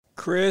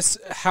Chris,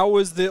 how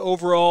was the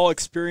overall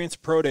experience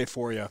pro day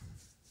for you?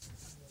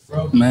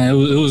 Man,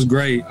 it was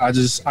great. I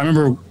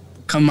remember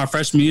coming my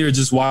freshman year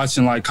just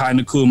watching like Kai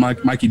Nakul,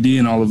 Mikey D,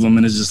 and all of them,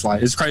 and it's just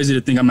like it's crazy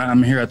to think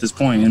I'm here at this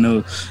point,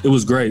 and it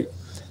was great.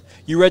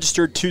 You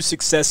registered 2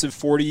 successive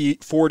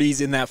 40s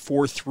in that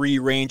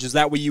 4.3 range. Is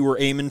that what you were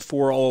aiming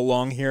for all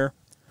along here?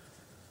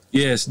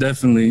 Yes,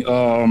 definitely.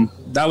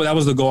 That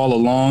was the goal all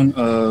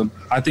along.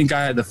 I think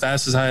I had the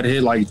fastest I had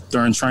hit like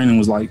during training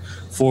was like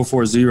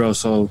 4.40.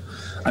 So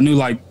I knew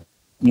like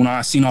when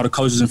I seen all the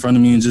coaches in front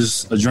of me and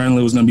just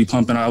adrenaline was going to be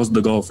pumping, that was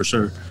the goal for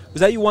sure. Was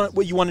that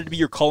what you wanted to be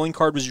your calling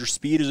card was your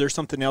speed? Is there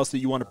something else that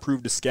you want to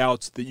prove to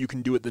scouts that you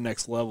can do at the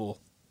next level?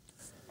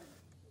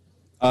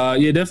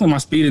 Yeah, definitely my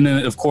speed. And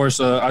then, of course,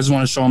 I just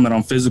want to show them that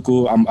I'm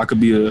physical. I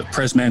could be a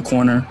press man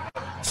corner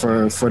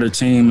for the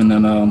team, and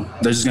then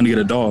they're just going to get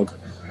a dog.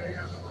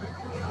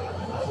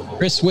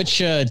 Chris, which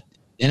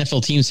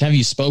NFL teams have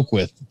you spoke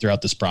with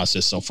throughout this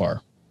process so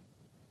far?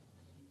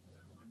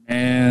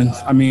 And,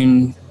 I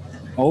mean,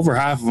 over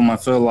half of them, I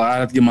feel like I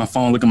have to get my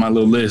phone, look at my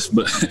little list.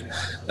 But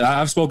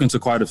I've spoken to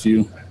quite a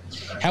few.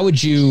 How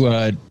would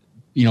you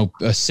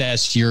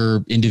assess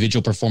your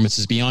individual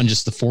performances beyond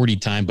just the 40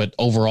 time, but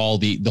overall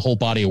the whole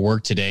body of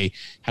work today?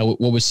 What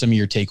was some of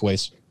your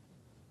takeaways?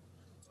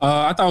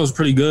 I thought it was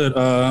pretty good.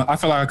 I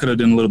feel like I could have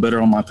done a little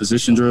better on my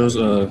position drills.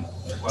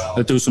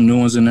 I threw some new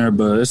ones in there,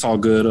 but it's all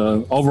good.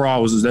 Overall,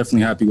 I was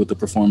definitely happy with the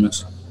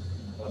performance.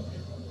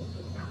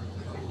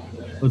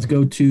 Let's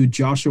go to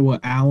Joshua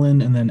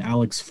Allen and then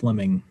Alex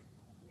Fleming.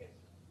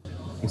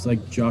 Looks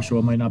like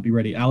Joshua might not be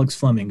ready. Alex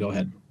Fleming, go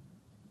ahead.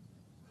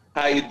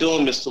 How you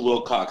doing, Mr.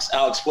 Wilcox?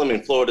 Alex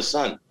Fleming, Florida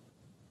Sun.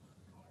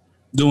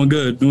 Doing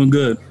good.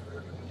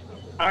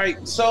 All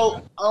right,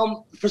 so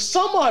for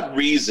some odd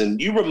reason,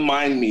 you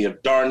remind me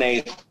of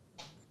Darnay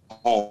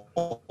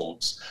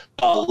Holmes,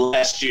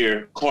 last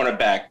year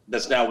cornerback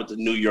that's now with the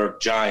New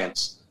York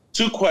Giants.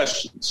 2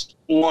 questions.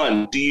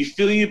 1, do you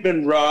feel you've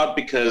been robbed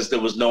because there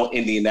was no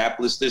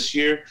Indianapolis this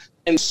year?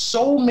 And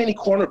so many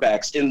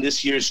cornerbacks in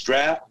this year's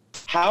draft.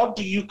 How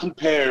do you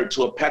compare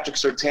to a Patrick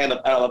Surtain of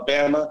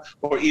Alabama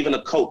or even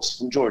a Coates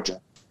from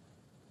Georgia?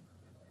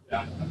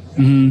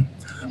 Mm-hmm.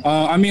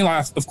 I mean,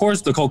 like, of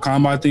course, the Colt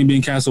Combine thing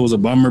being canceled was a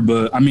bummer,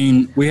 but, I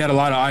mean, we had a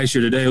lot of eyes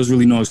here today. It was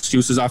really no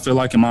excuses, I feel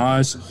like, in my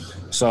eyes.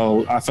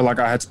 So I feel like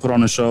I had to put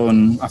on a show,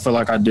 and I feel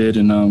like I did.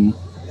 And I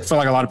feel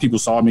like a lot of people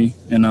saw me.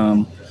 And,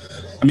 I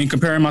mean,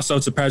 comparing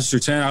myself to Patrick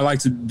Surtain, I like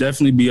to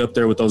definitely be up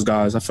there with those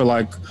guys. I feel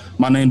like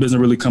my name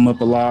doesn't really come up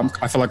a lot.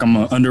 I feel like I'm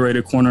an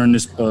underrated corner in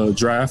this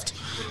draft,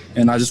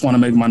 and I just want to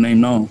make my name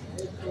known.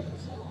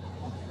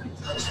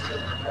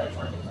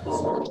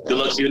 Good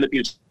luck to you in the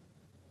future.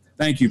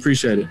 Thank you.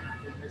 Appreciate it.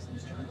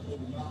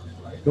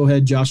 Go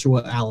ahead,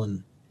 Joshua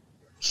Allen.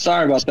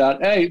 Sorry about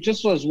that. Hey,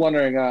 just was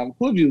wondering,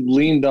 who have you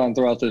leaned on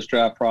throughout this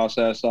draft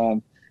process?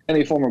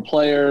 Any former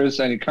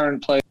players, any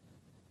current players?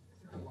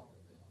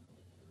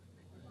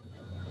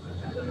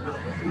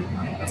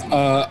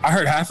 I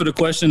heard half of the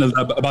question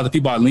about the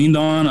people I leaned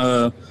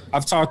on.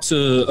 I've talked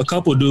to a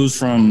couple of dudes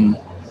from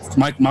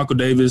Michael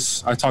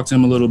Davis. I talked to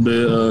him a little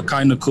bit.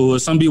 Kai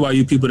Nakul, some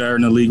BYU people that are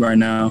in the league right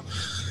now.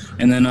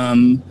 And then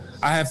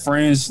I have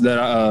friends that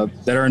are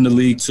in the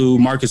league too.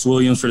 Marcus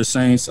Williams for the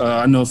Saints.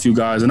 I know a few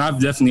guys, and I've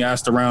definitely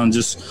asked around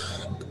just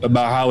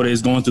about how it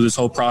is going through this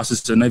whole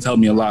process, and they've helped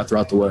me a lot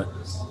throughout the way.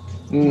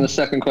 And the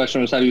second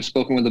question was, have you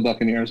spoken with the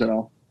Buccaneers at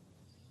all?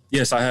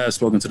 Yes, I have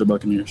spoken to the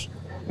Buccaneers.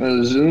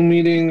 A Zoom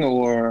meeting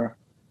or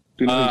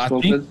do you know who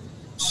you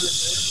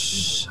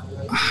spoke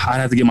with? I'd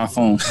have to get my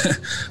phone.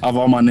 I have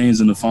all my names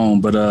in the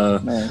phone, but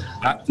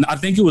I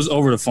think it was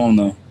over the phone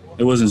though.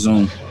 It wasn't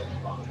Zoom.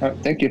 All right,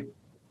 thank you.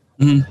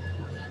 Mm-hmm.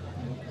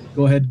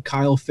 Go ahead,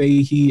 Kyle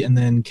Fahey, and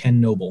then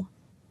Ken Noble.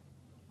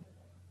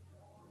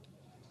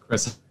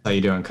 Chris, how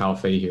you doing? Kyle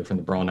Fahey here from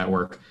the Brawl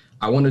Network.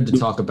 I wanted to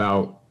talk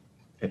about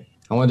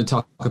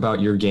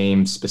your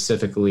game,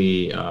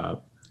 specifically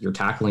your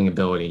tackling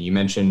ability. You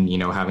mentioned,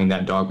 having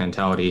that dog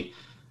mentality.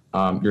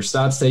 Your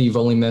stats say you've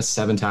only missed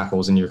 7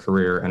 tackles in your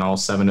career, and all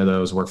 7 of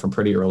those were from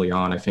pretty early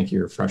on. I think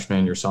your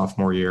freshman, your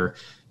sophomore year.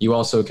 You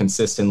also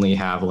consistently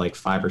have like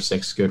 5 or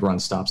 6 good run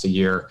stops a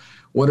year.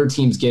 What are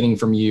teams getting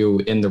from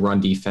you in the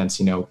run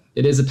defense?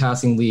 It is a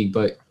passing league,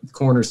 but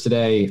corners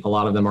today, a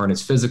lot of them aren't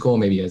as physical,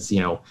 maybe as,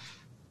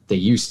 they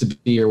used to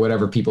be or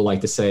whatever people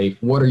like to say.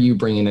 What are you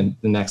bringing in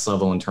the next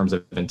level in terms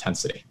of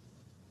intensity?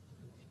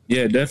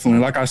 Yeah,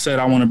 definitely. Like I said,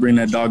 I want to bring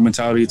that dog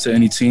mentality to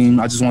any team.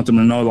 I just want them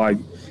to know, like,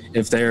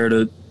 if they're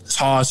to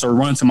toss or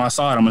run to my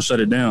side, I'm going to shut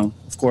it down.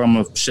 Of course, I'm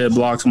going to shed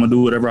blocks. I'm going to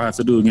do whatever I have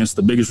to do against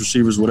the biggest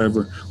receivers,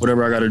 whatever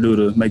I got to do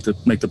to make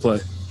the play.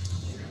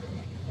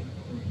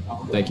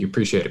 Thank you.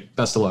 Appreciate it.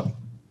 Best of luck.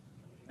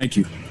 Thank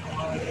you.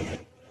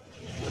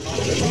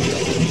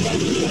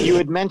 You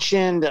had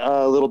mentioned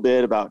a little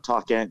bit about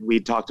we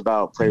talked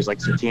about players like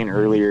Surtain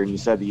earlier, and you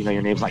said that,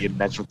 your name's not getting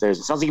mentioned with theirs.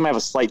 It sounds like you might have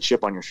a slight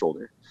chip on your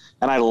shoulder,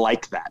 and I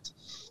like that.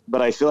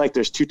 But I feel like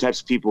there's 2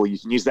 types of people. You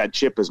can use that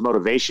chip as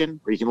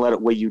motivation, or you can let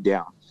it weigh you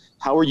down.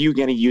 How are you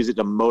going to use it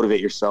to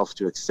motivate yourself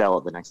to excel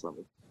at the next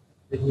level?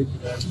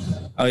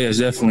 Oh, yes,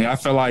 definitely. I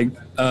feel like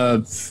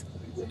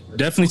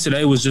definitely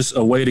today was just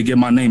a way to get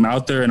my name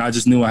out there, and I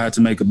just knew I had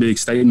to make a big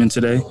statement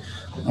today.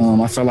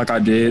 I felt like I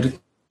did,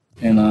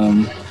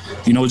 and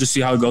just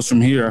see how it goes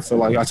from here. I feel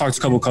like I talked to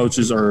a couple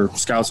coaches or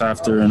scouts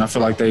after, and I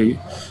feel like they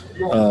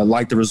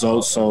like the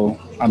results. So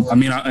in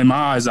my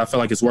eyes, I feel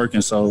like it's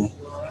working. So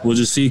we'll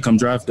just see come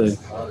draft day.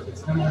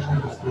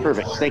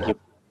 Perfect. Thank you.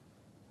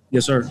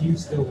 Yes, sir.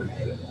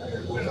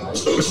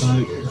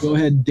 Go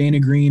ahead, Dana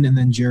Green, and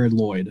then Jared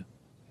Lloyd.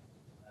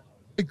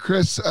 Hey,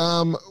 Chris,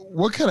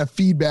 what kind of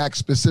feedback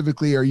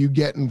specifically are you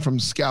getting from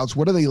scouts?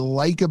 What do they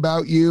like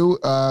about you?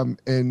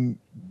 And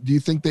do you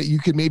think that you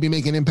could maybe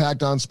make an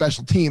impact on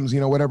special teams,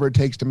 whatever it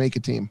takes to make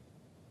a team?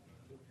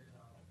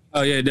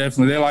 Oh, yeah,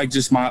 definitely. They like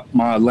just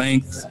my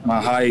length, my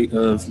height,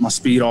 my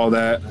speed, all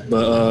that.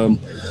 But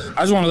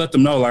I just want to let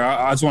them know, like,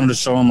 I just wanted to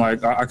show them,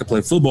 like, I could play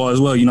football as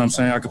well. You know what I'm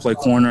saying? I could play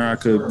corner. I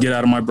could get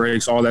out of my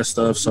breaks, all that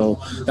stuff. So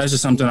that's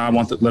just something I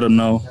want to let them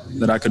know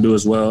that I could do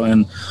as well.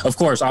 And, of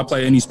course, I'll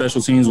play any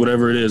special teams,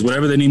 whatever it is.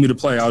 Whatever they need me to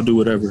play, I'll do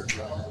whatever.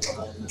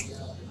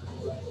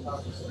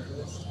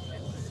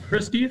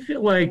 Chris, do you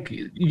feel like,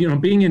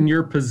 being in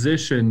your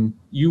position,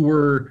 you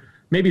were –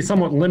 maybe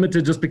somewhat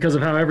limited just because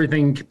of how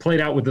everything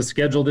played out with the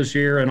schedule this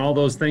year and all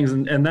those things,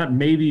 and that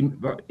maybe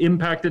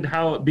impacted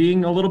how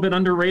being a little bit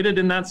underrated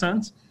in that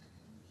sense?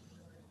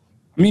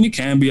 I mean, it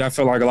can be. I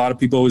feel like a lot of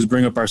people always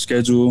bring up our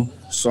schedule.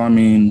 So,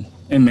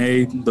 it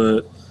may,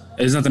 but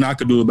there's nothing I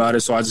could do about it.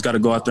 So I just got to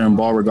go out there and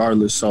ball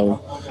regardless.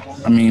 So,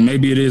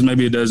 maybe it is,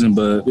 maybe it doesn't,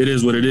 but it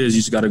is what it is.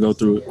 You just got to go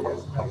through it.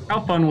 How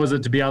fun was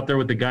it to be out there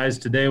with the guys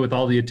today with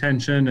all the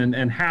attention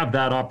and have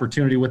that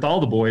opportunity with all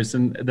the boys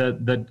and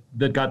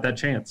that got that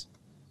chance?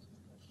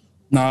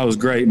 No, it was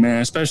great,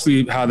 man,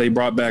 especially how they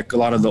brought back a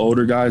lot of the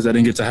older guys that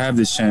didn't get to have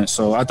this chance.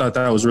 So I thought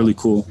that was really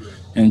cool.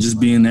 And just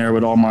being there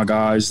with all my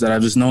guys that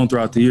I've just known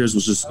throughout the years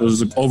it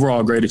was an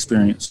overall great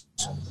experience.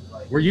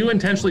 Were you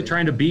intentionally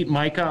trying to beat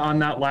Micah on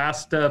that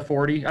last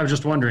 40? I was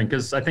just wondering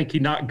because I think he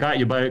got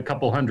you by a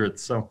couple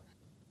hundredths. So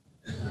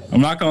I'm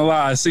not going to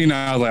lie. I seen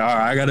that. I was like, all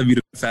right, I got to be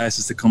the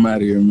fastest to come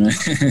out of here, man.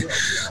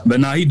 But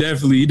no, he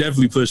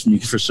definitely pushed me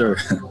for sure.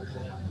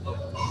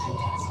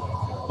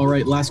 All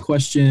right, last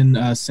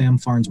question, Sam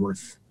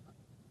Farnsworth.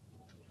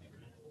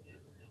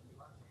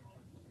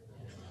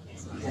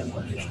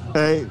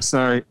 Hey,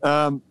 sorry.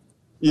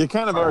 You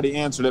kind of already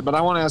answered it, but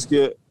I want to ask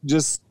you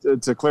just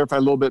to clarify a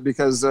little bit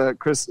because,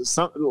 Chris,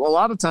 a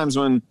lot of times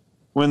when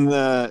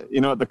at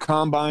the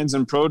combines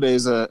and pro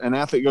days, an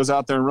athlete goes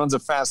out there and runs a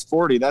fast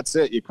 40, that's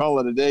it. You call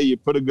it a day. You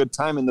put a good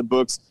time in the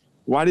books.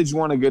 Why did you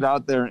want to get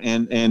out there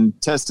and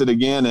test it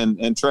again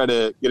and try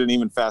to get an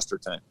even faster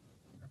time?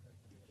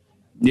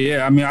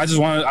 Yeah, I just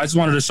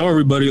wanted to show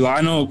everybody. Like,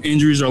 I know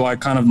injuries are like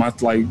kind of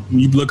when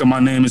you look at my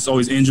name, it's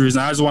always injuries,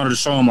 and I just wanted to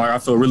show them like I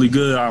feel really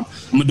good. I'm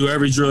gonna do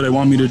every drill they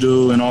want me to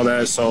do and all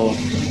that. So,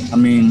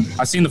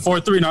 I seen the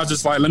 4.3 and I was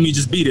just like, let me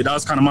just beat it. That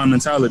was kind of my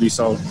mentality.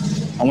 So,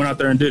 I went out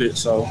there and did it.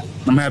 So,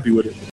 I'm happy with it.